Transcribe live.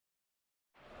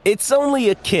It's only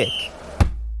a kick,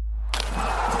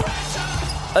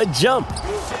 a jump,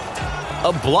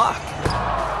 a block.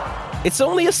 It's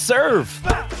only a serve.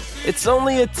 It's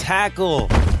only a tackle,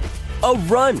 a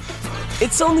run.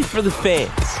 It's only for the fans.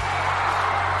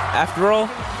 After all,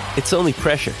 it's only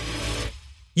pressure.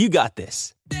 You got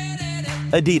this.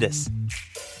 Adidas.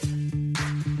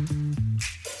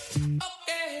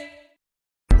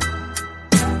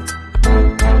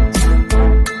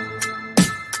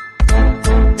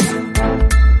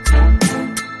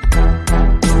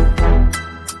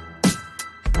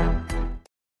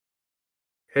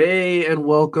 Hey, and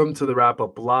welcome to the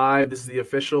Wrap-Up Live. This is the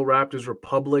official Raptors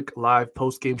Republic live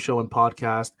post-game show and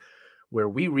podcast where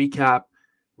we recap,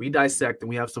 we dissect, and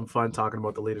we have some fun talking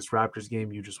about the latest Raptors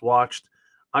game you just watched.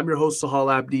 I'm your host,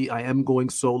 Sahal Abdi. I am going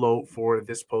solo for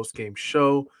this post-game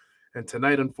show. And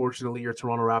tonight, unfortunately, your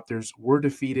Toronto Raptors were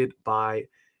defeated by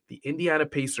the Indiana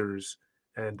Pacers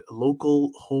and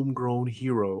local homegrown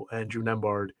hero, Andrew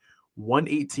Nembhard,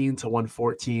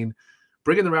 118-114,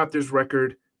 bringing the Raptors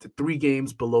record to 3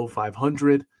 games below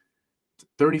 500,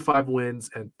 35 wins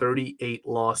and 38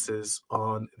 losses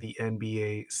on the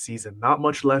NBA season. Not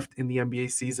much left in the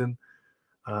NBA season,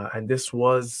 and this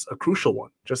was a crucial one,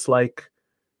 just like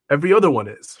every other one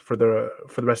is for the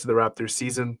rest of the Raptors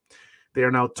season. They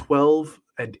are now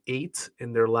 12-8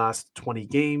 in their last 20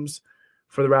 games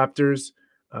for the Raptors,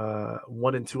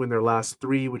 1-2 in their last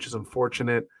 3, which is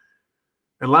unfortunate.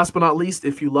 And last but not least,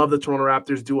 if you love the Toronto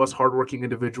Raptors, do us hardworking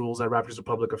individuals at Raptors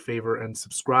Republic a favor and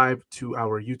subscribe to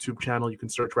our YouTube channel. You can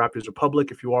search Raptors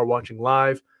Republic. If you are watching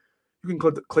live, you can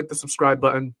click the subscribe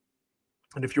button.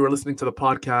 And if you are listening to the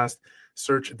podcast,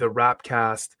 search the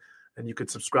Rapcast, and you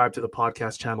could subscribe to the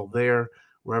podcast channel there,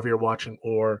 wherever you're watching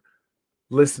or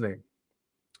listening.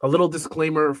 A little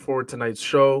disclaimer for tonight's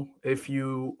show. If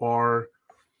you are,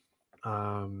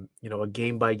 a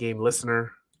game-by-game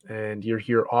listener, and you're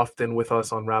here often with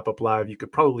us on Wrap Up Live, you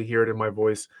could probably hear it in my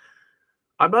voice.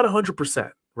 I'm not 100%,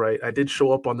 right? I did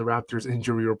show up on the Raptors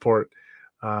injury report,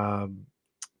 with a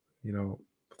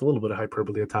little bit of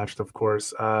hyperbole attached, of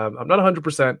course. I'm not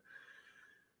 100%.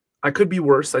 I could be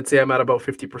worse. I'd say I'm at about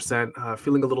 50%,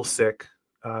 feeling a little sick.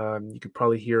 You could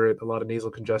probably hear it, a lot of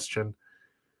nasal congestion.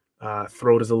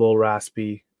 Throat is a little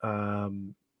raspy. Like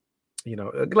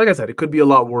I said, it could be a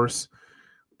lot worse.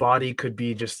 Body could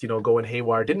be just, going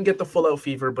haywire. Didn't get the full out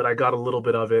fever, but I got a little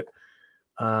bit of it.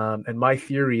 And my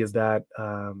theory is that,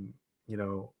 I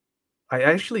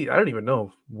don't even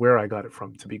know where I got it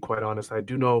from, to be quite honest. I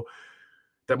do know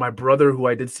that my brother, who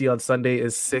I did see on Sunday,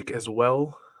 is sick as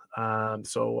well.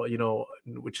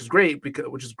 Which is great.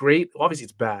 Obviously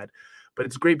it's bad, but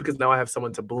it's great because now I have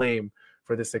someone to blame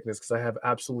for this sickness because I have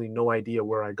absolutely no idea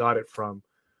where I got it from.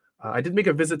 I did make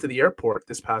a visit to the airport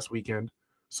this past weekend.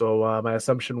 So my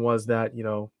assumption was that,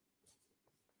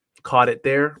 caught it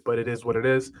there, but it is what it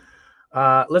is.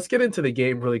 Let's get into the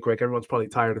game really quick. Everyone's probably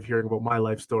tired of hearing about my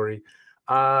life story.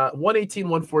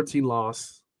 118-114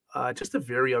 loss. Just a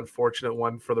very unfortunate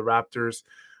one for the Raptors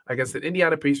against an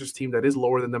Indiana Pacers team that is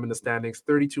lower than them in the standings.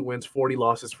 32 wins, 40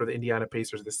 losses for the Indiana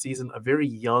Pacers this season. A very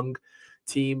young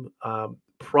team.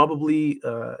 Probably,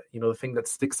 the thing that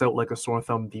sticks out like a sore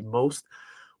thumb the most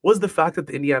was the fact that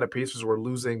the Indiana Pacers were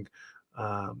losing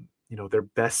their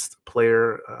best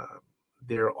player,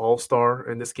 their all-star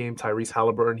in this game, Tyrese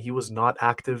Haliburton. He was not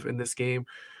active in this game.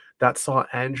 That saw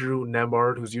Andrew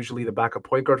Nembhard, who's usually the backup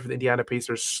point guard for the Indiana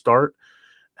Pacers, start.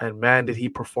 And man, did he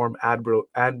perform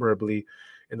admirably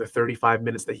in the 35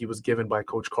 minutes that he was given by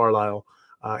Coach Carlisle.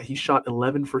 He shot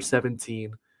 11 for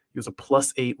 17. He was a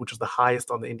 +8, which was the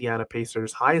highest on the Indiana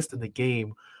Pacers, highest in the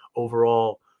game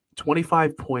overall.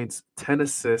 25 points, 10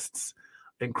 assists,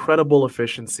 incredible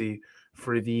efficiency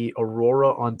for the Aurora,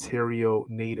 Ontario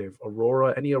native.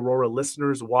 Any Aurora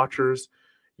listeners, watchers,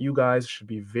 you guys should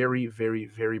be very, very,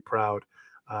 very proud.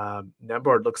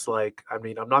 Nembhard looks like, I'm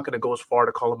not going to go as far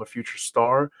to call him a future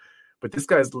star, but this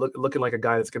guy's looking like a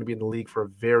guy that's going to be in the league for a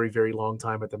very, very long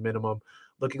time at the minimum,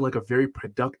 looking like a very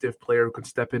productive player who can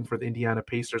step in for the Indiana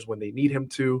Pacers when they need him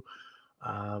to.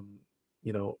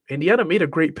 Indiana made a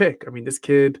great pick. This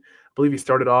kid, I believe he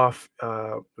started off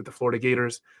with the Florida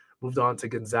Gators, moved on to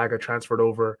Gonzaga, transferred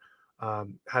over,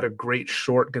 had a great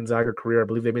short Gonzaga career. I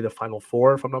believe they made the Final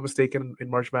Four, if I'm not mistaken, in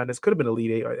March Madness. Could have been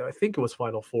Elite Eight. I think it was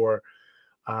Final Four.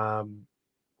 It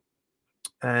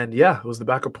was the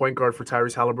backup point guard for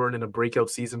Tyrese Haliburton in a breakout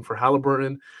season for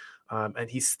Haliburton. And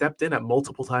he stepped in at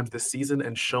multiple times this season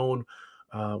and shown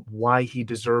why he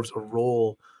deserves a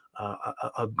role,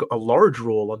 a large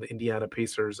role on the Indiana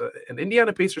Pacers. An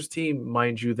Indiana Pacers team,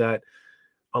 mind you, that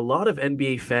a lot of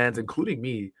NBA fans, including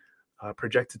me,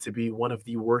 projected to be one of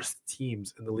the worst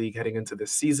teams in the league heading into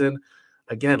this season.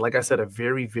 again, like I said, a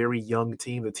very, very young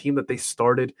team. The team that they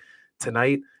started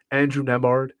tonight, Andrew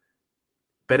Nemard,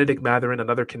 Benedict Mathurin,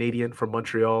 another Canadian from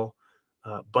Montreal,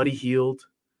 Buddy Hield,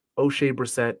 O'Shea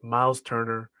Brissett, Miles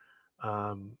Turner,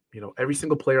 every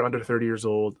single player under 30 years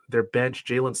old. Their bench,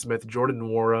 Jalen Smith, Jordan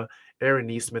Nwora, Aaron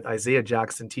Neesmith, Isaiah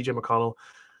Jackson, TJ McConnell.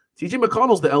 TJ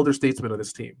McConnell's the elder statesman of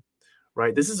this team,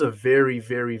 right? This is a very,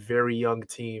 very, very young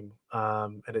team,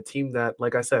 and a team that,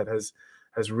 like I said, has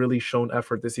really shown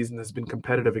effort this season, has been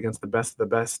competitive against the best of the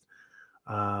best.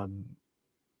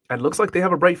 And looks like they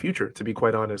have a bright future, to be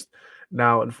quite honest.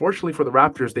 Now, unfortunately for the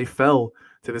Raptors, they fell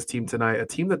to this team tonight, a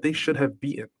team that they should have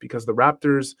beaten, because the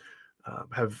Raptors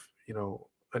have,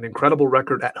 an incredible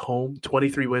record at home,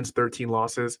 23 wins, 13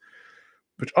 losses,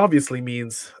 which obviously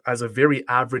means as a very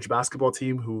average basketball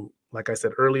team who, like I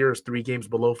said earlier, is 3 games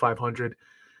below 500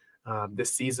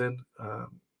 this season,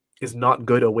 is not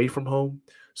good away from home.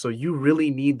 So you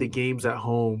really need the games at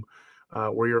home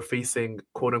where you're facing,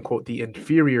 quote unquote, the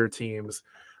inferior teams.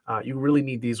 You really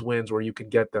need these wins where you can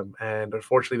get them. And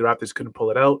unfortunately, the Raptors couldn't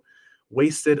pull it out.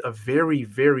 Wasted a very,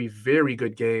 very, very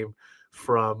good game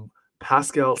from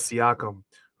Pascal Siakam,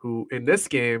 who in this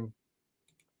game,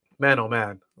 man, oh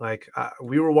man,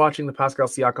 we were watching the Pascal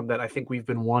Siakam that I think we've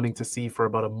been wanting to see for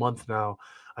about a month now.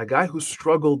 A guy who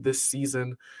struggled this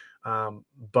season,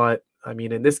 but I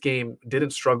mean, in this game,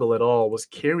 didn't struggle at all, was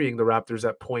carrying the Raptors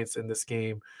at points in this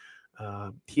game.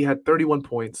 He had 31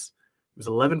 points. He was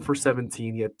 11 for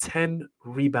 17. He had 10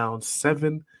 rebounds,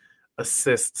 7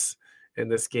 assists in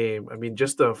this game. I mean,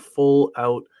 just a full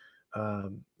out,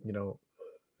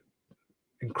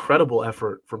 incredible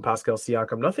effort from Pascal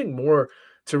Siakam. Nothing more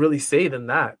to really say than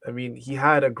that. I mean, he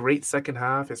had a great second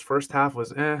half. His first half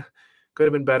was could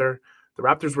have been better. The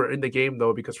Raptors were in the game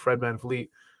though because Fred VanVleet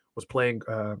was playing,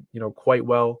 quite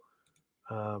well.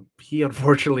 He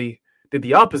unfortunately did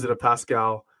the opposite of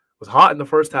Pascal. Was hot in the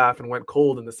first half and went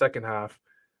cold in the second half.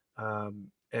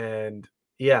 And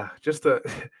yeah, just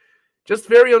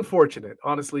very unfortunate.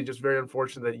 Honestly, just very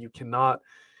unfortunate that you cannot.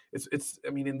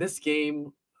 In this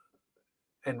game,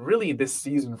 and really this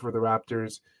season for the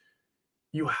Raptors,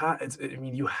 you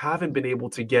haven't been able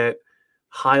to get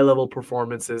high level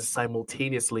performances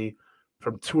simultaneously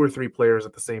from 2 or 3 players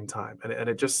at the same time, and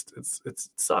it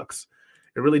sucks.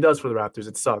 It really does for the Raptors.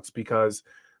 It sucks because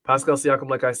Pascal Siakam,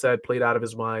 like I said, played out of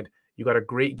his mind. You got a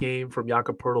great game from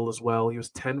Jakob Poeltl as well. He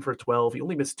was 10 for 12. He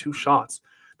only missed 2 shots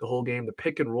the whole game. The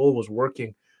pick and roll was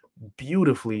working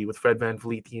beautifully with Fred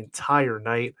VanVleet the entire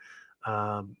night.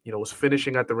 Was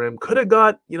finishing at the rim. Could have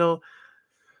got,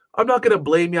 I'm not going to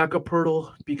blame Jakob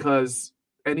Poeltl because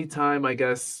anytime, I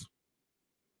guess,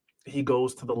 he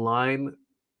goes to the line,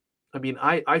 I mean,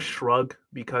 I shrug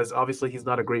because obviously he's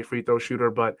not a great free throw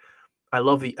shooter, but I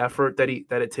love the effort that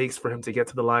it takes for him to get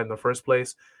to the line in the first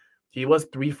place. He was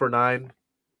 3 for 9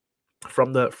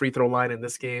 from the free throw line in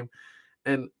this game.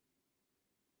 And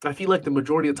I feel like the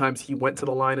majority of times he went to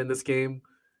the line in this game,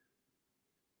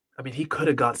 I mean, he could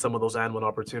have got some of those and one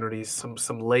opportunities, some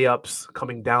layups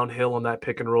coming downhill on that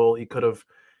pick and roll. He could have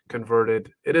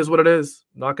converted. It is what it is.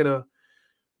 Not gonna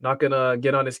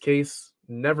get on his case.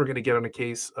 Never gonna get on a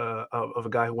case of a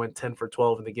guy who went 10 for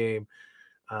 12 in the game.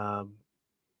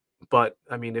 But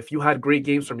I mean, if you had great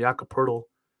games from Jakob Poeltl,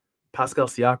 Pascal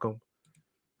Siakam,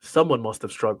 someone must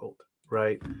have struggled,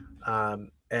 right?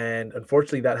 And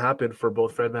unfortunately, that happened for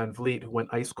both Fred VanVleet, who went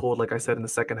ice cold, like I said, in the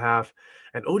second half,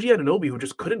 and OG Anunoby, who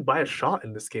just couldn't buy a shot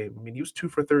in this game. I mean, he was 2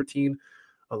 for 13,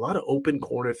 a lot of open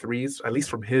corner threes, at least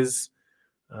from his,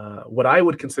 what I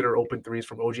would consider open threes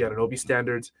from OG Anunoby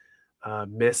standards,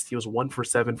 missed. He was 1 for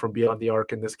 7 from beyond the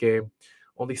arc in this game,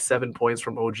 only 7 points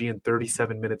from OG in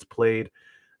 37 minutes played.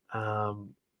 I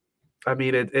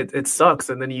mean, it sucks.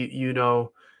 And then,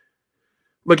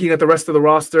 looking at the rest of the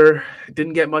roster,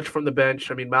 didn't get much from the bench.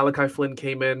 I mean, Malachi Flynn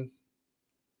came in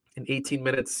 18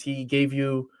 minutes. He gave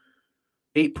you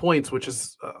 8 points, which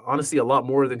is honestly a lot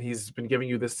more than he's been giving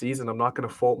you this season. I'm not going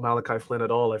to fault Malachi Flynn at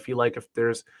all. I feel like if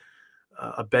there's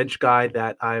a bench guy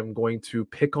that I'm going to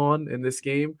pick on in this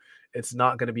game, it's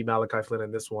not going to be Malachi Flynn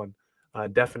in this one.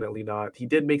 Definitely not. He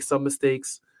did make some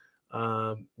mistakes.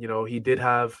 He did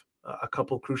have a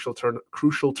couple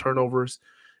crucial turnovers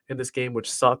in this game, which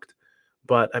sucked.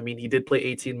 But I mean, he did play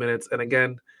 18 minutes. And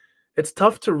again, it's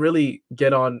tough to really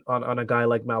get on a guy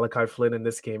like Malachi Flynn in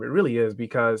this game. It really is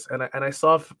because, and I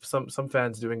saw some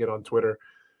fans doing it on Twitter.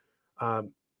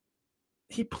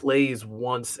 He plays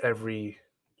once every,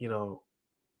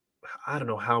 I don't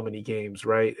know how many games,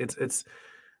 right? It's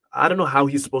I don't know how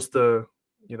he's supposed to,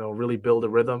 really build a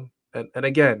rhythm. And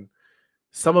again,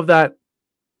 some of that,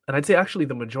 and I'd say actually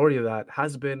the majority of that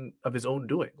has been of his own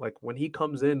doing. Like when he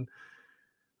comes in,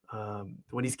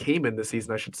 when he's came in this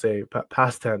season, I should say,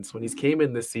 past tense, when he's came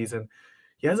in this season,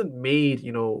 he hasn't made,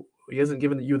 he hasn't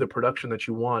given you the production that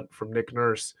you want from Nick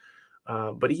Nurse.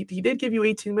 But he did give you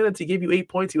 18 minutes. He gave you 8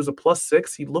 points. He was a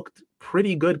 +6. He looked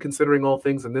pretty good considering all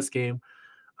things in this game.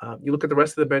 You look at the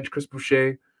rest of the bench, Chris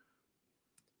Boucher,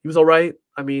 he was all right.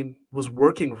 I mean, was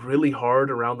working really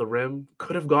hard around the rim.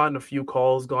 Could have gotten a few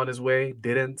calls gone his way.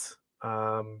 Didn't.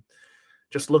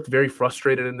 Just looked very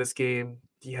frustrated in this game.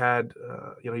 He had,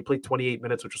 he played 28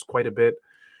 minutes, which was quite a bit.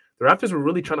 The Raptors were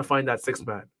really trying to find that sixth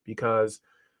man because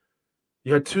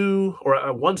you had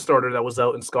one starter that was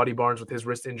out in Scotty Barnes with his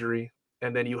wrist injury.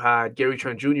 And then you had Gary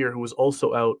Trent Jr., who was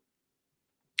also out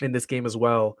in this game as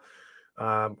well,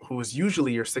 who is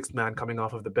usually your sixth man coming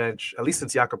off of the bench, at least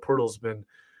since Jakob Poeltl's been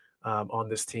on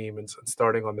this team and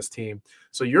starting on this team.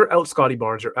 So you're out Scotty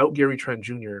Barnes, you're out Gary Trent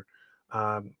Jr.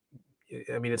 I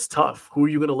mean, it's tough. Who are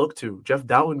you going to look to? Jeff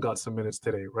Dowtin got some minutes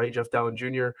today, right? Jeff Dowtin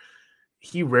Jr.,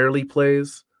 he rarely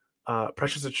plays.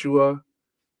 Precious Achiuwa,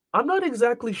 I'm not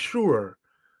exactly sure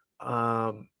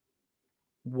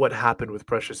what happened with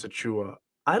Precious Achiuwa.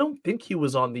 I don't think he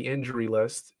was on the injury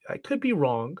list. I could be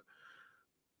wrong,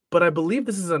 but I believe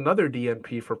this is another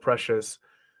DNP for Precious,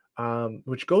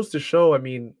 which goes to show, I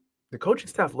mean, the coaching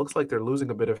staff looks like they're losing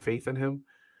a bit of faith in him.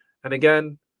 And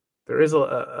again, there is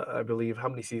I believe, how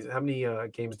many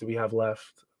games do we have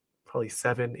left? Probably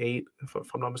 7, 8, if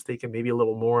I'm not mistaken, maybe a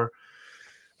little more.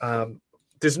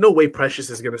 There's no way Precious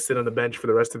is going to sit on the bench for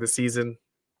the rest of the season,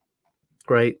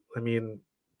 right? I mean,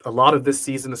 a lot of this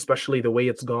season, especially the way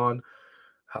it's gone,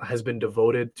 has been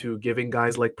devoted to giving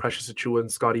guys like Precious Achiuwa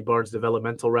and Scotty Barnes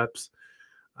developmental reps.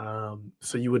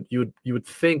 So you would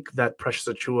think that Precious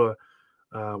Achiuwa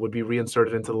would be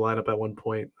reinserted into the lineup at one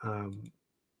point,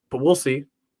 but we'll see.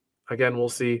 Again, we'll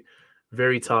see.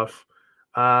 Very tough.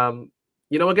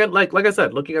 Again, like I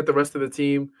said, looking at the rest of the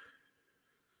team,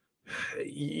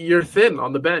 you're thin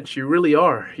on the bench. You really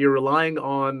are. You're relying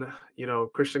on,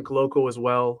 Christian Koloko as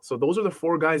well. So those are the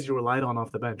four guys you relied on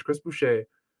off the bench: Chris Boucher,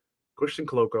 Christian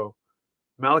Koloko,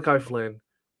 Malachi Flynn,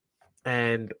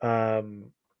 and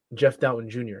Jeff Dowtin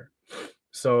Jr.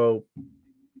 So,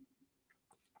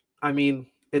 I mean,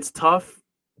 it's tough,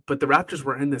 but the Raptors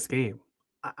were in this game.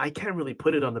 I can't really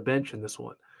put it on the bench in this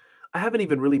one. I haven't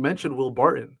even really mentioned Will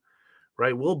Barton,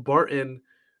 right? Will Barton,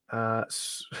 I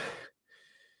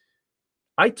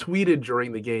tweeted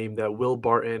during the game that Will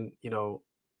Barton,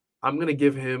 I'm going to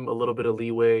give him a little bit of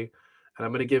leeway and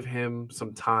I'm going to give him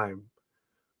some time.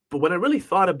 But when I really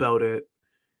thought about it,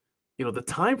 the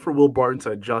time for Will Barton to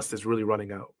adjust is really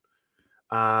running out.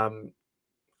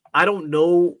 I don't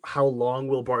know how long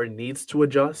Will Barton needs to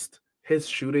adjust. His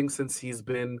shooting since he's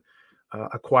been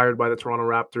acquired by the Toronto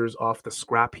Raptors off the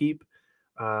scrap heap,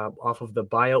 off of the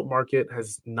buyout market,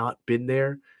 has not been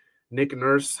there. Nick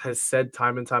Nurse has said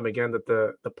time and time again that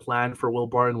the plan for Will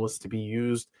Barton was to be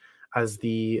used as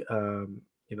the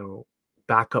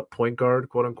backup point guard,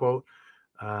 quote unquote.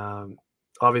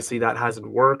 Obviously, that hasn't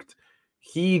worked.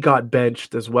 He got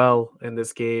benched as well in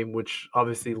this game, which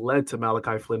obviously led to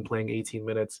Malachi Flynn playing 18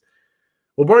 minutes.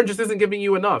 Well, Barton just isn't giving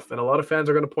you enough. And a lot of fans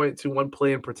are going to point to one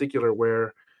play in particular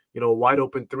where, a wide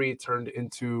open three turned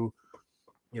into,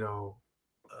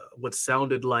 what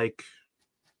sounded like,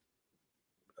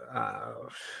 I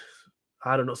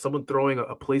don't know, someone throwing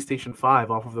a PlayStation 5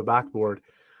 off of the backboard.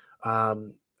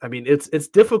 I mean, it's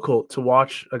difficult to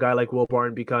watch a guy like Will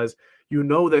Barton because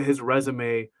that his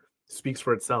resume speaks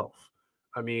for itself.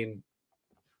 I mean,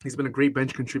 he's been a great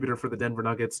bench contributor for the Denver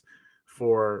Nuggets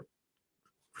for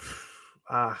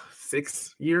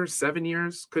 6 years, 7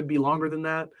 years, could be longer than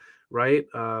that, right?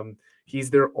 He's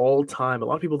their all-time. A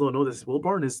lot of people don't know this. Will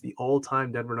Barton is the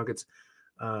all-time Denver Nuggets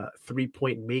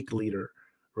three-point make leader,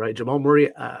 right? Jamal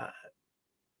Murray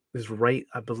is right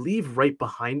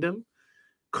behind him.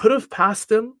 Could have passed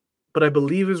him, but I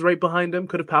believe is right behind him.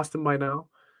 Could have passed him by now.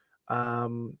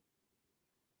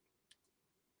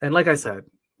 And like I said,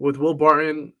 with Will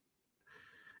Barton,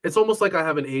 it's almost like I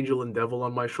have an angel and devil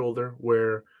on my shoulder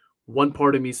where one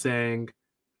part of me saying,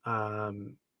 hey,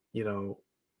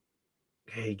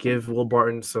 give Will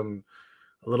Barton a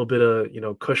little bit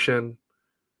of, cushion,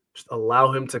 just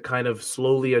allow him to kind of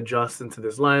slowly adjust into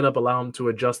this lineup, allow him to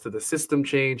adjust to the system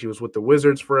change. He was with the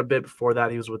Wizards for a bit. Before that,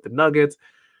 he was with the Nuggets.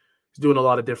 He's doing a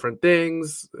lot of different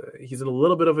things. He's in a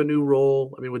little bit of a new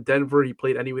role. I mean, with Denver, he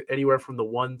played anywhere from the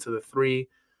 1 to the 3.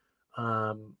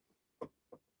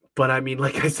 But I mean,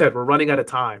 like I said, we're running out of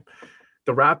time.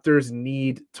 The Raptors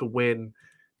need to win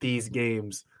these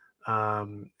games.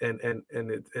 And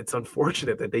it's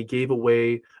unfortunate that they gave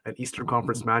away an Eastern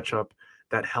Conference matchup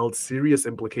that held serious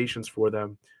implications for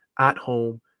them at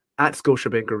home, at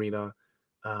Scotiabank Arena.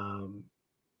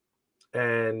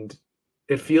 and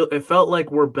it felt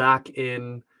like we're back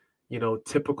in,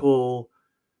 typical.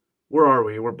 Where are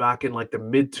we? We're back in like the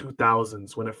mid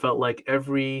 2000s when it felt like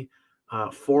every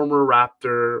former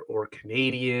Raptor or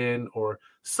Canadian or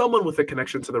someone with a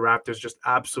connection to the Raptors just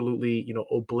absolutely,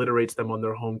 obliterates them on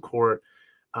their home court.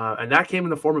 And that came in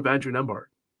the form of Andrew Nembhard,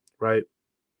 right?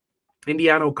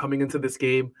 Indiana coming into this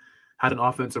game had an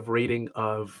offensive rating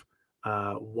of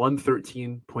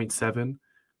 113.7,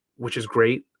 which is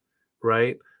great,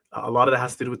 right? A lot of that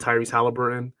has to do with Tyrese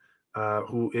Halliburton,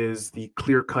 who is the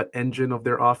clear-cut engine of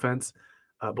their offense.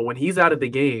 But when he's out of the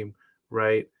game,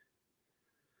 right,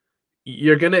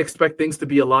 you're going to expect things to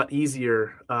be a lot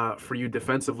easier for you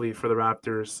defensively for the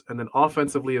Raptors. And then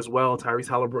offensively as well, Tyrese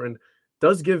Halliburton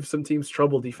does give some teams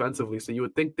trouble defensively. So you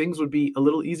would think things would be a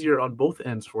little easier on both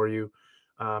ends for you.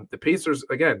 The Pacers,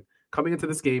 again, coming into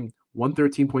this game,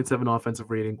 113.7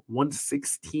 offensive rating,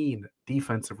 116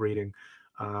 defensive rating,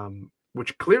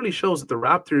 which clearly shows that the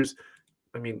Raptors,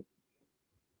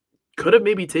 could have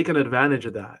maybe taken advantage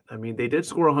of that. They did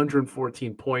score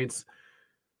 114 points.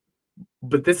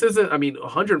 But this isn't,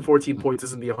 114 points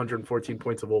isn't the 114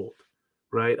 points of old,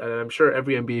 right? And I'm sure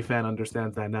every NBA fan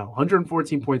understands that now.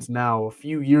 114 points now, a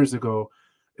few years ago,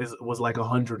 was like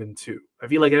 102. I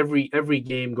feel like every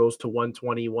game goes to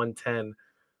 120, 110,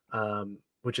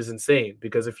 which is insane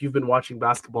because if you've been watching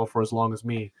basketball for as long as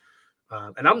me,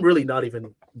 and I'm really not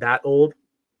even that old.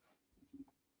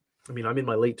 I'm in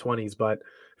my late 20s, but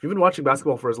if you've been watching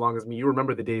basketball for as long as me, you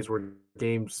remember the days where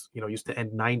games, used to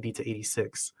end 90 to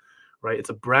 86. Right,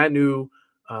 it's a brand new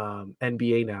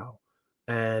NBA now,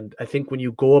 and I think when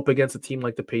you go up against a team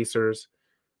like the Pacers,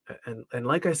 and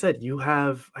like I said,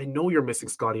 I know you're missing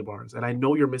Scotty Barnes, and I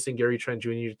know you're missing Gary Trent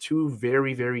Jr., two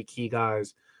very, very key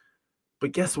guys.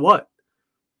 But guess what?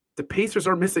 The Pacers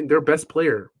are missing their best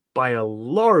player by a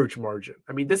large margin.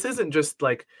 This isn't just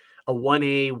like a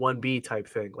 1A, 1B type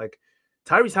thing. Like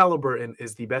Tyrese Halliburton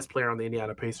is the best player on the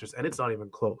Indiana Pacers, and it's not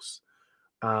even close.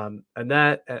 And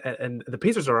the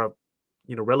Pacers are a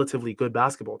relatively good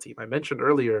basketball team. I mentioned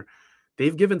earlier,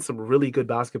 they've given some really good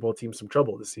basketball teams some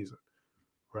trouble this season,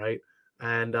 right?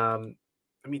 And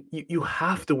you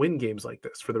have to win games like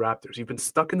this for the Raptors. You've been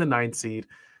stuck in the 9th seed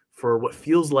for what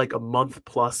feels like a month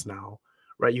plus now,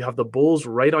 right? You have the Bulls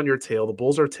right on your tail. The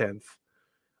Bulls are 10th.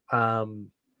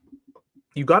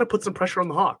 You got to put some pressure on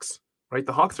the Hawks, right?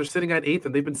 The Hawks are sitting at 8th,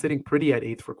 and they've been sitting pretty at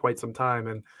 8th for quite some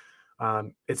time.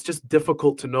 And it's just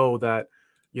difficult to know that,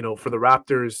 for the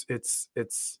Raptors,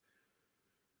 it's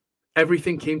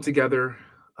everything came together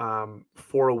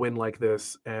for a win like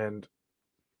this, and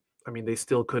they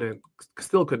still couldn't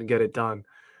get it done.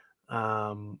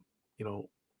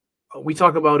 We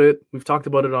talk about it. We've talked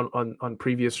about it on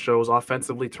previous shows.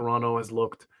 Offensively, Toronto has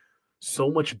looked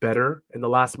so much better in the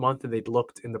last month than they'd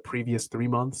looked in the previous 3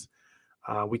 months.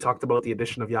 We talked about the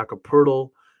addition of Jakob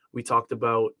Poeltl. We talked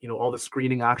about all the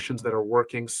screening actions that are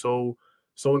working so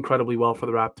incredibly well for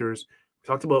the Raptors. We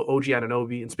talked about OG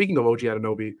Anunoby. And speaking of OG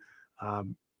Anunoby,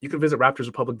 you can visit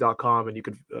raptorsrepublic.com and you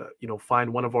could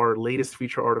find one of our latest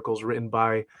feature articles written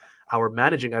by our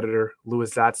managing editor,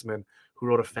 Louis Zatzman, who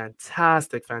wrote a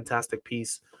fantastic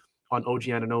piece on OG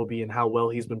Anunoby and how well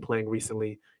he's been playing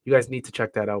recently. You guys need to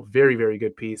check that out. Very, very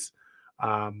good piece.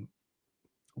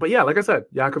 But yeah, like I said,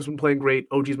 Jakob's been playing great.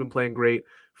 OG's been playing great.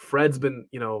 Fred's been,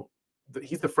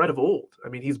 he's the Fred of old.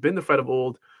 He's been the Fred of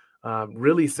old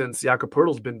really since Jakob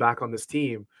Poeltl's been back on this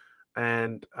team.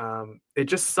 And it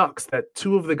just sucks that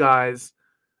two of the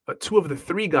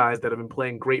 3 guys that have been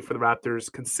playing great for the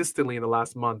Raptors consistently in the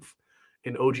last month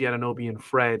in OG Anunoby and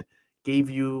Fred gave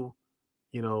you,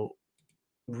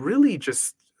 really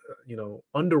just,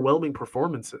 underwhelming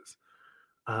performances.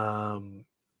 I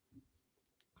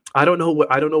don't know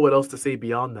what else to say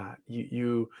beyond that.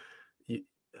 You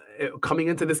coming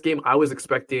into this game, I was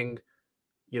expecting,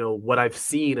 what I've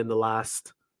seen in the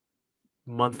last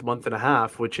month and a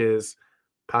half, which is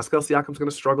Pascal Siakam's going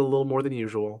to struggle a little more than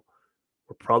usual.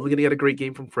 We're probably going to get a great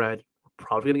game from Fred. We're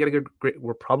probably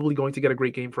going to get a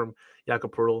great game from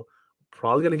Jakob Poeltl.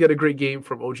 Probably going to get a great game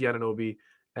from OG Anunoby,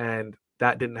 and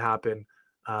that didn't happen,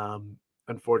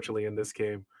 unfortunately, in this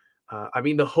game.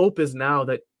 The hope is now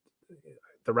that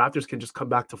the Raptors can just come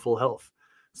back to full health.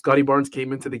 Scotty Barnes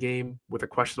came into the game with a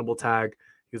questionable tag.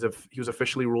 He was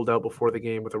officially ruled out before the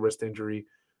game with a wrist injury.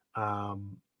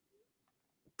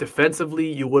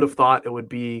 Defensively, you would have thought it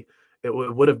would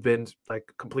have been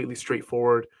like completely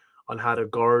straightforward on how to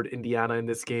guard Indiana in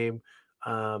this game.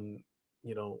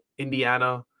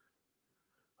 Indiana,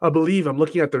 I believe I'm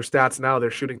looking at their stats now. They're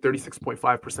shooting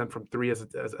 36.5% from 3 as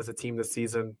a team this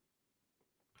season.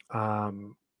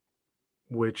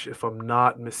 Which, if I'm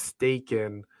not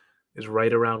mistaken, is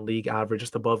right around league average,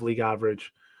 just above league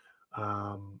average.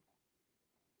 And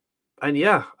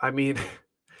yeah, I mean,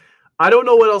 I don't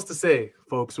know what else to say,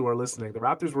 folks who are listening. The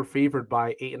Raptors were favored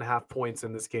by 8.5 points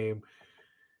in this game.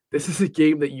 This is a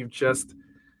game that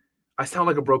I sound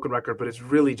like a broken record, but it's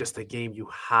really just a game you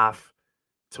have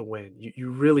to win.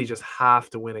 You really just have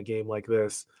to win a game like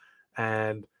this.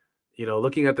 And,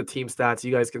 looking at the team stats,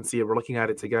 you guys can see it. We're looking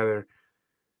at it together.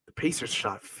 The Pacers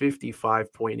shot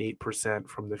 55.8%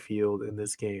 from the field in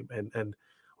this game. And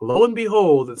lo and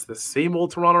behold, it's the same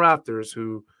old Toronto Raptors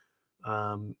who,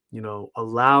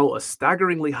 allow a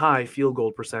staggeringly high field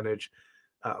goal percentage,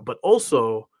 but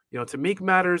also, to make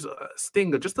matters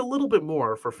sting just a little bit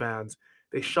more for fans,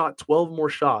 they shot 12 more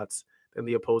shots than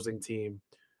the opposing team.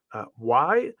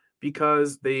 Why?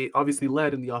 Because they obviously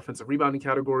led in the offensive rebounding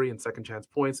category and second chance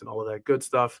points and all of that good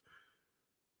stuff.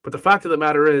 But the fact of the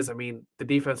matter is, the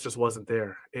defense just wasn't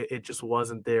there. It just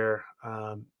wasn't there.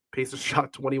 Pacers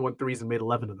shot 21 threes and made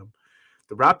 11 of them.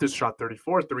 The Raptors shot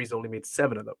 34 threes, only made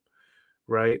 7 of them.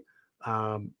 Right?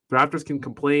 Raptors can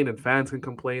complain and fans can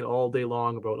complain all day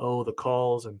long about, the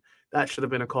calls and that should have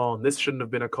been a call and this shouldn't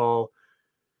have been a call.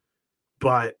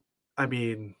 But,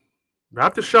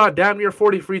 Raptors shot damn near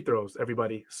 40 free throws,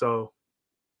 everybody. So,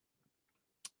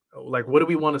 what do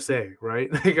we want to say, right?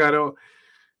 I don't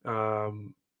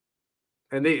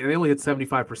and they only hit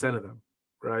 75% of them,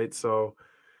 right? So,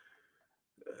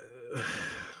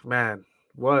 man,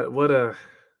 what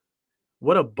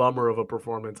a bummer of a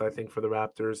performance, I think, for the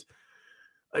Raptors.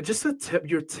 Just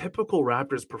your typical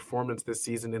Raptors performance this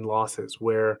season in losses,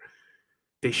 where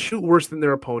they shoot worse than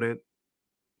their opponent,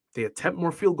 they attempt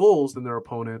more field goals than their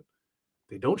opponent,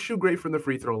 they don't shoot great from the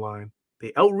free throw line,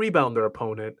 they out-rebound their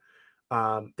opponent,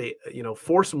 they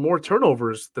force more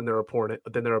turnovers than their opponent,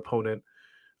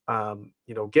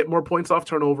 get more points off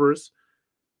turnovers,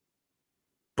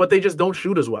 but they just don't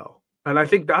shoot as well. And I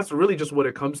think that's really just what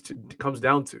it comes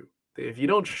down to. If you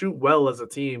don't shoot well as a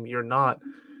team, you're not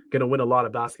going to win a lot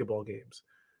of basketball games,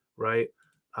 right?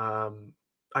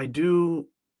 I do,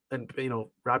 and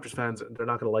Raptors fans, they're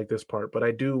not going to like this part, but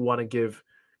I do want to give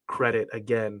credit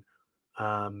again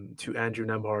to Andrew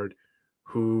Nembhard,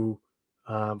 who,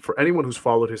 for anyone who's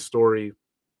followed his story,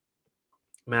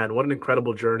 man, what an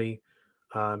incredible journey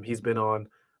he's been on.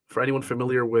 For anyone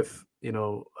familiar with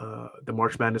the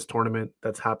March Madness tournament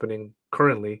that's happening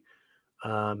currently,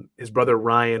 his brother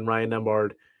Ryan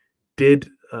Nembhard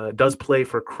does play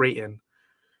for Creighton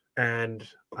and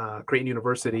Creighton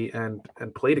University and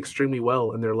played extremely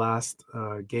well in their last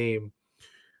game.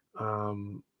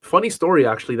 Funny story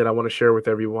actually that I want to share with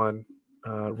everyone.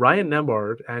 Ryan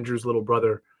Nembhard, Andrew's little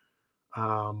brother,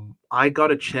 I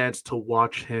got a chance to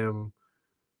watch him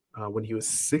when he was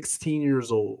 16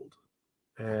 years old.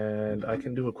 And I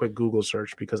can do a quick Google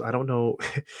search because I don't know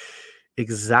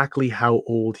exactly how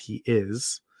old he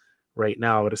is right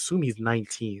now. I would assume he's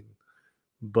 19.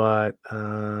 But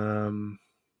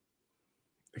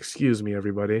excuse me,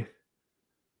 everybody.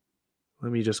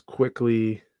 Let me just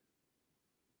quickly.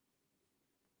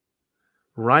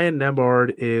 Ryan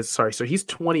Nembhard so he's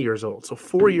 20 years old. So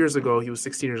 4 years ago, he was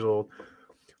 16 years old.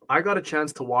 I got a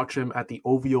chance to watch him at the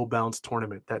OVO Bounce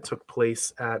tournament that took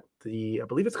place at I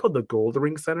believe it's called the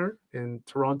Goldring Center in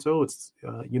Toronto. It's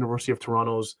University of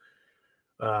Toronto's,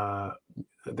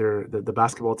 the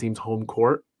basketball team's home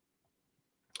court.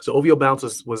 So OVO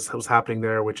Bounce was happening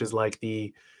there, which is like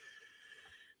the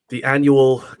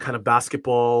annual kind of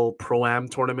basketball pro-am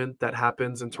tournament that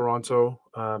happens in Toronto.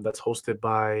 That's hosted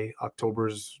by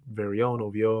October's very own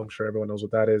OVO. I'm sure everyone knows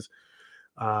what that is.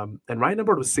 And Ryan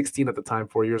Nembhard was 16 at the time,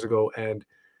 4 years ago. And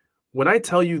when I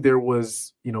tell you there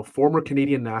was, former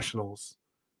Canadian nationals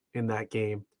in that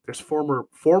game, there's former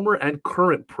and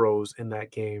current pros in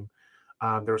that game.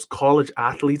 There's college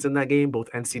athletes in that game,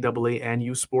 both NCAA and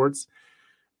U Sports.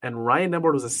 And Ryan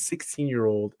Nembhard was a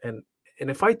 16-year-old. And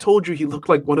if I told you he looked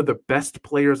like one of the best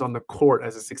players on the court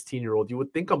as a 16-year-old, you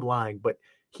would think I'm lying, but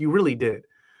he really did.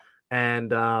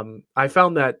 And I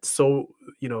found that so,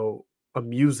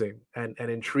 amusing and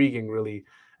intriguing, really.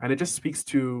 And it just speaks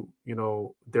to,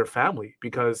 their family,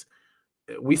 because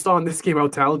we saw in this game how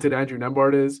talented Andrew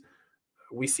Nembhard is.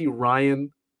 We see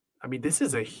Ryan. This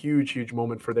is a huge, huge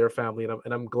moment for their family.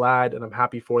 And I'm glad and I'm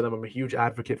happy for them. I'm a huge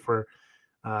advocate for,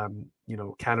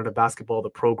 Canada basketball, the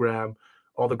program,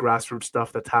 all the grassroots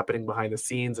stuff that's happening behind the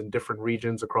scenes in different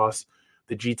regions across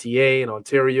the GTA and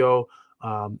Ontario,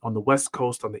 on the West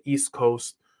Coast, on the East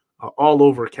Coast, all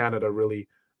over Canada, really.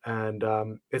 And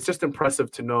it's just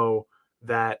impressive to know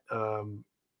that, the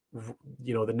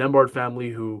Nembhard family,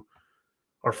 who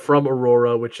are from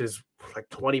Aurora, which is like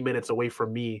 20 minutes away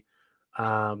from me,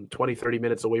 20, 30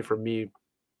 minutes away from me,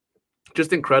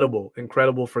 just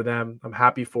incredible for them. I'm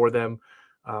happy for them.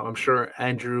 I'm sure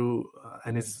Andrew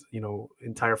and his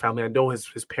entire family. I know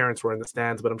his parents were in the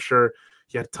stands, but I'm sure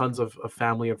he had tons of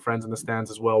family and friends in the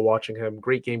stands as well watching him.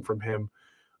 Great game from him.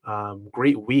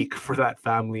 Great week for that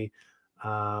family.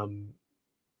 Um,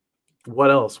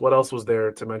 what else? What else was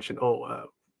there to mention?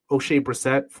 O'Shea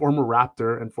Brissett, former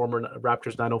Raptor and former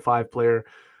Raptors 905 player.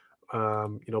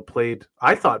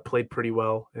 I thought played pretty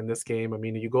well in this game. I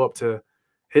mean, you go up to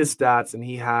his stats, and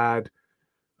he had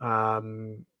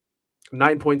 9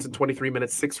 points in 23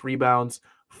 minutes, 6 rebounds,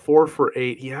 4 for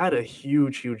 8. He had a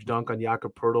huge dunk on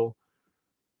Jakob Poeltl.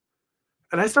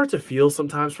 And I start to feel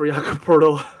sometimes for Jakob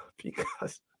Poeltl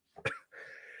because,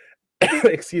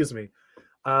 excuse me,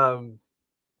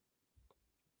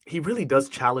 he really does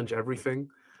challenge everything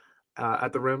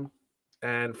at the rim.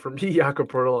 And for me, Jakob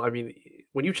Poeltl, I mean,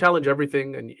 when you challenge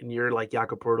everything and you're like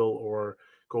Jakob Poeltl or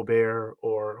Gobert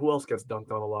or who else gets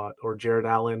dunked on a lot, or Jared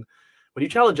Allen, when you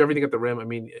challenge everything at the rim, I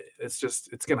mean, it's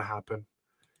going to happen.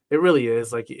 It really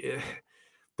is. Like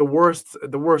the worst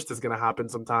is going to happen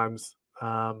sometimes.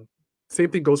 Same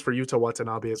thing goes for Yuta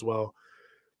Watanabe as well.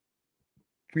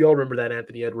 We all remember that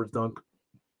Anthony Edwards dunk.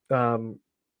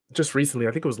 Just recently,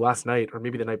 I think it was last night or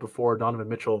maybe the night before, Donovan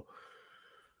Mitchell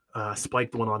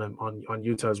spiked one on him on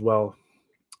Utah as well.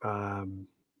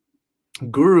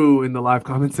 Guru in the live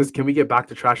comments says, "Can we get back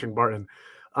to trashing Barton?"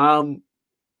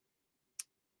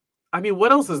 I mean,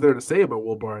 what else is there to say about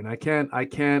Will Barton? I can't. I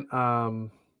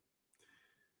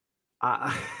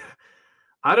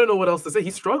don't know what else to say.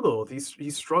 He struggled. He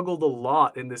struggled a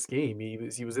lot in this game.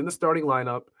 He was in the starting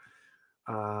lineup.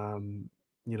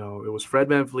 It was Fred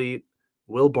VanVleet,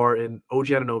 Will Barton, OG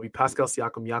Anunoby, Pascal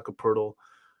Siakam, Jakob Poeltl.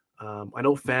 I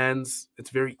know fans, it's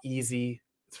very easy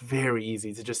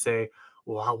to just say,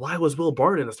 well, why was Will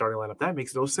Barton in the starting lineup? That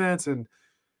makes no sense. And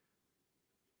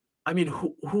I mean,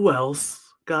 who else,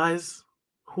 guys?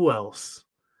 Who else?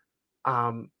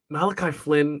 Malachi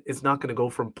Flynn is not going to go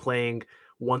from playing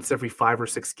once every 5 or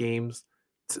 6 games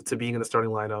to being in the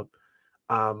starting lineup.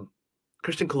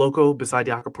 Christian Koloko beside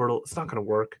Jakob Poeltl, it's not going to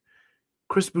work.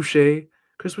 Chris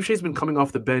Boucher's been coming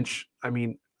off the bench, I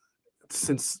mean,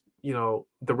 since,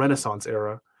 the Renaissance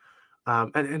era.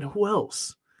 And who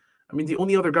else? I mean, the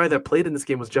only other guy that played in this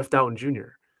game was Jeff Dowtin Jr.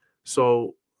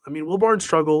 So, I mean, Will Barton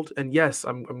struggled, and yes,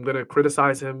 I'm going to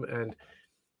criticize him, and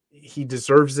he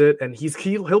deserves it, and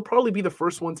he'll probably be the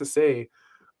first one to say,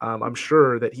 I'm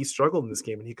sure that he struggled in this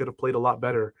game, and he could have played a lot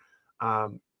better.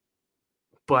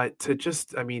 But to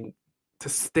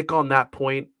stick on that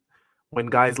point when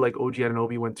guys like OG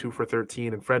Anunoby went 2 for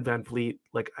 13 and Fred VanVleet,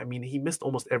 he missed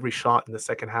almost every shot in the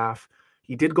second half.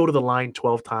 He did go to the line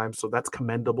 12 times, so that's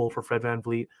commendable for Fred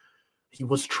VanVleet. He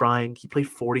was trying. He played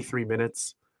 43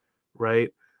 minutes,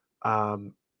 right?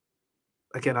 Again,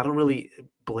 I don't really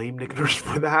blame Nick Nurse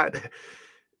for that.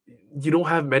 You don't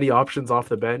have many options off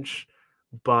the bench,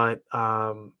 but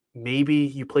maybe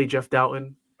you play Jeff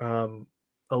Dowtin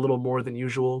a little more than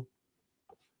usual.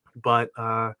 But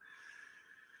I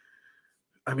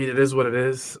mean, it is what it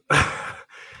is.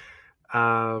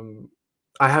 I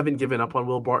haven't given up on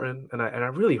Will Barton, and I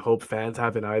really hope fans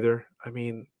haven't either. I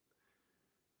mean,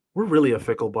 we're really a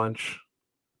fickle bunch.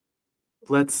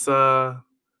 Let's I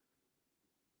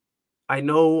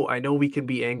know we can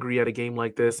be angry at a game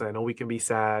like this. I know we can be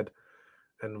sad,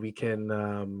 and we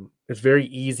can it's very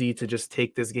easy to just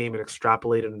take this game and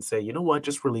extrapolate it and say, you know what,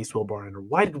 just release Will Barton, or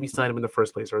why did we sign him in the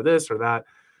first place, or this or that.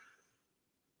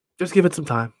 Just give it some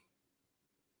time.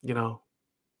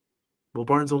 Will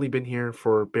Barton's only been here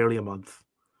for barely a month.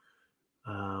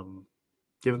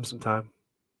 Give him some time.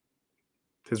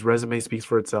 His resume speaks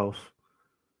for itself.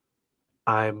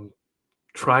 I'm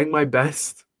trying my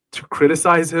best to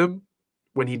criticize him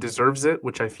when he deserves it,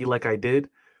 which I feel like I did,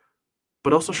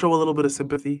 but also show a little bit of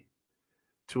sympathy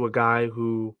to a guy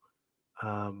who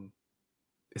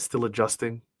is still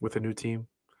adjusting with a new team.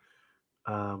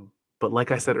 But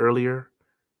like I said earlier,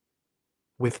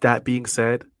 with that being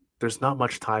said, there's not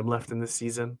much time left in this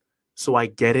season. So I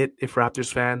get it if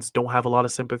Raptors fans don't have a lot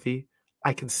of sympathy.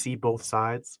 I can see both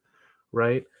sides,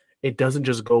 right? It doesn't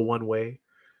just go one way.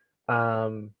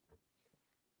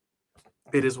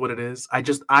 It is what it is.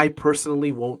 I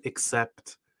personally won't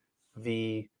accept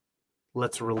the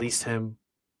let's release him,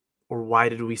 or why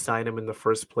did we sign him in the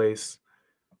first place?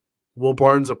 Will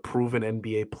Barton's a proven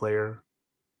NBA player.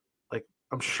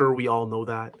 I'm sure we all know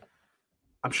that.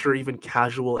 I'm sure even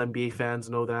casual NBA fans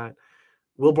know that.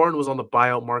 Will Barton was on the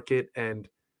buyout market, and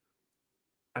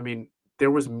I mean, there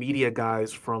was media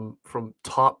guys from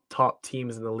top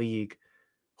teams in the league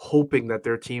hoping that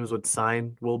their teams would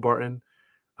sign Will Barton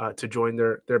to join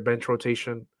their bench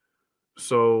rotation.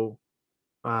 So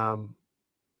Um,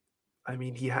 I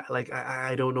mean,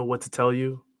 I don't know what to tell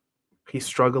you. He's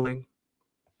struggling.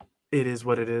 It is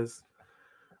what it is.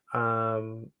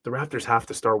 The Raptors have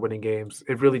to start winning games.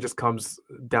 It really just comes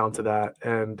down to that.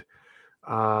 And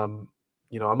I'm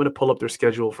going to pull up their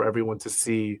schedule for everyone to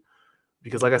see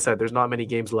because, like I said, there's not many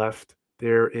games left.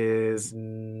 There is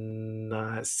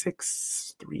 9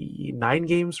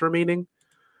 games remaining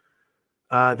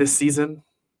this season.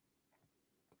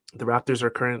 The Raptors are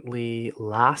currently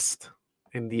last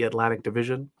in the Atlantic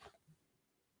Division,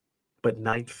 but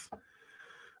ninth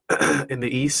in the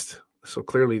East. So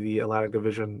clearly the Atlantic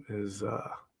Division is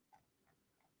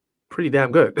pretty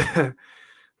damn good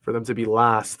for them to be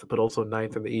last, but also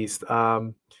ninth in the East.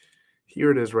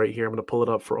 Here it is right here. I'm going to pull it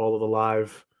up for all of the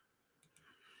live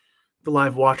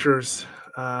watchers.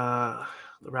 The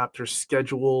Raptors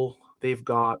schedule. They've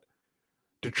got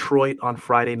Detroit on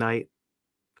Friday night,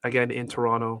 again in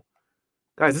Toronto.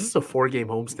 Guys, this is a 4-game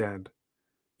homestand.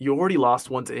 You already lost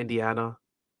one to Indiana.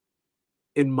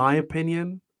 In my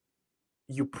opinion,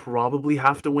 you probably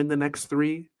have to win the next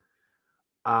 3.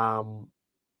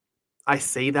 I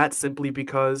say that simply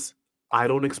because I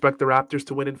don't expect the Raptors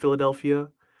to win in Philadelphia.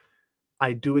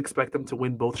 I do expect them to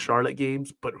win both Charlotte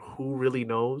games, but who really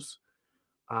knows?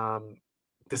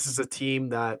 This is a team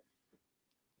that,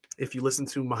 if you listen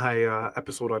to my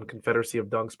episode on Confederacy of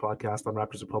Dunks podcast on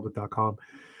RaptorsRepublic.com,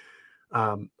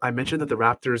 I mentioned that the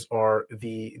Raptors are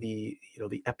the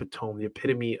epitome, the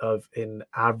epitome of an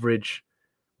average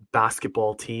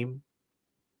basketball team.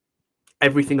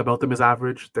 Everything about them is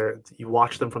average. You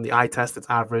watch them from the eye test, it's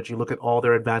average. You look at all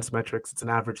their advanced metrics, it's an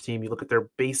average team. You look at their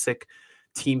basic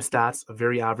team stats, a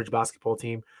very average basketball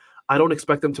team. I don't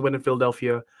expect them to win in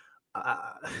Philadelphia.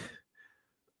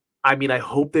 I mean, I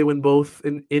hope they win both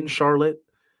in Charlotte.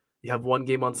 You have one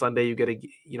game on Sunday, you get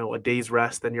a day's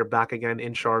rest, then you're back again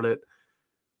in Charlotte.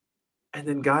 And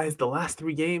then, guys, the last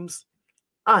 3 games,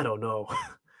 I don't know.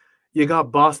 You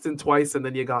got Boston twice, and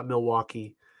then you got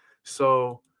Milwaukee.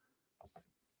 So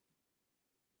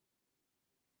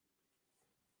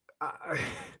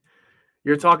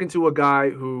you're talking to a guy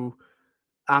who,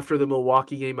 after the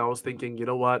Milwaukee game, I was thinking, you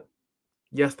know what?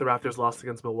 Yes, the Raptors lost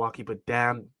against Milwaukee, but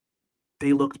damn,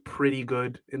 they looked pretty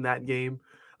good in that game.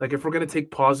 Like, if we're going to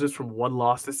take positives from one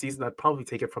loss this season, I'd probably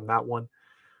take it from that one.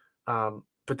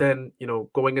 But then,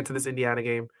 going into this Indiana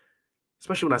game,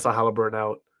 especially when I saw Halliburton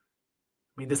out,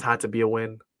 I mean, this had to be a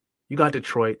win. You got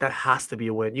Detroit. That has to be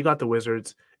a win. You got the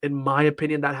Wizards. In my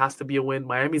opinion, that has to be a win.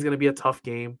 Miami's going to be a tough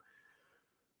game.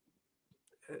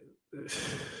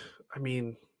 I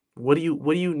mean, what do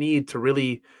you need to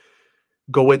really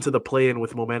go into the play-in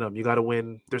with momentum? You got to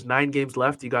win. There's 9 games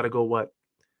left. You got to go what?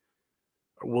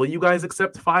 Will you guys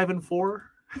accept 5-4?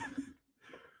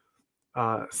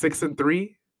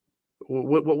 6-3?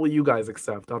 What will you guys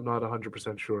accept? I'm not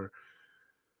 100% sure.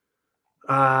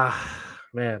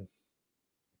 Man.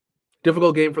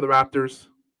 Difficult game for the Raptors.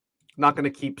 Not going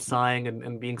to keep sighing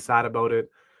and being sad about it.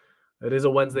 It is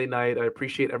a Wednesday night. I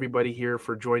appreciate everybody here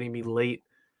for joining me late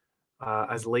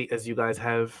as you guys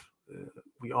have.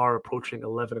 We are approaching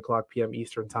 11 o'clock p.m.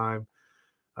 Eastern time.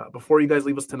 Before you guys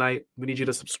leave us tonight, we need you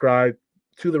to subscribe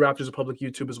to the Raptors Republic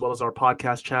YouTube as well as our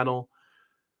podcast channel.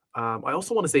 I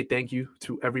also want to say thank you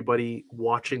to everybody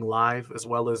watching live as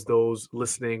well as those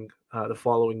listening the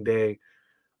following day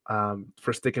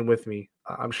for sticking with me.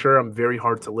 I'm sure I'm very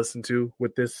hard to listen to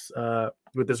with this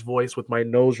voice, with my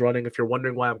nose running. If you're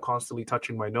wondering why I'm constantly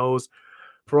touching my nose,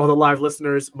 for all the live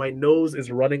listeners, my nose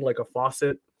is running like a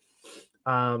faucet.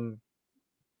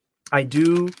 I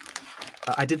did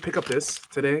pick up this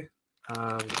today.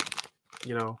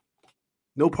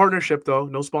 No partnership though,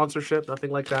 no sponsorship,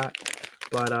 nothing like that.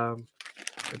 But I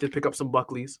did pick up some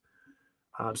Buckleys.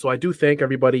 So I do thank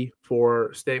everybody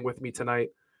for staying with me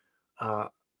tonight.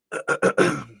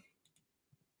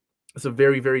 It's a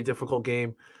very, very difficult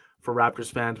game for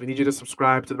Raptors fans. We need you to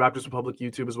subscribe to the Raptors Republic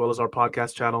YouTube as well as our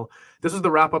podcast channel. This is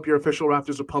the wrap up, your official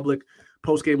Raptors Republic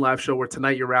post-game live show, where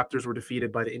tonight your Raptors were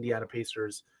defeated by the Indiana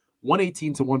Pacers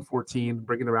 118-114,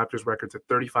 bringing the Raptors record to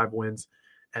 35 wins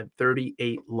and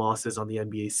 38 losses on the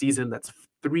NBA season. That's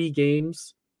 3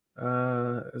 games.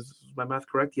 Is my math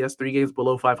correct? Yes, 3 games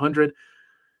below 500.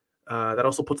 That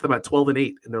also puts them at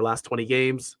 12-8 in their last 20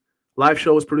 games. Live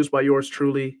show is produced by yours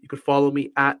truly. You could follow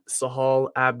me at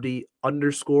SahalAbdi_ on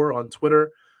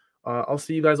Twitter. I'll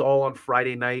see you guys all on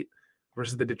Friday night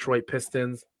versus the Detroit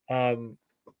Pistons. Like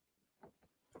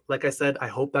I said, I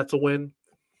hope that's a win.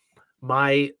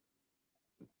 My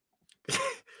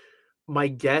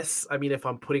guess, I mean, if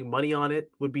I'm putting money on it,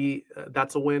 would be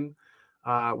that's a win.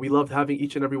 We loved having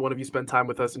each and every one of you spend time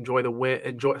with us. Enjoy the win.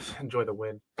 Enjoy the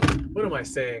win. What am I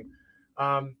saying?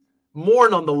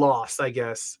 mourn on the loss, I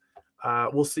guess.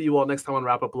 We'll see you all next time on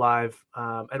Wrap Up Live.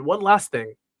 And one last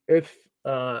thing, if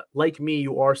like me,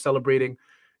 you are celebrating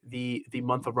the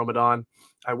month of Ramadan,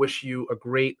 I wish you a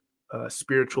great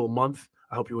spiritual month.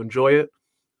 I hope you enjoy it.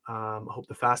 I hope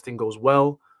the fasting goes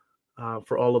well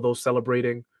for all of those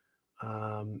celebrating.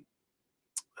 And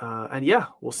yeah,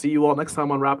 we'll see you all next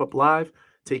time on Wrap Up Live.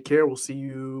 Take care. We'll see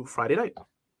you Friday night.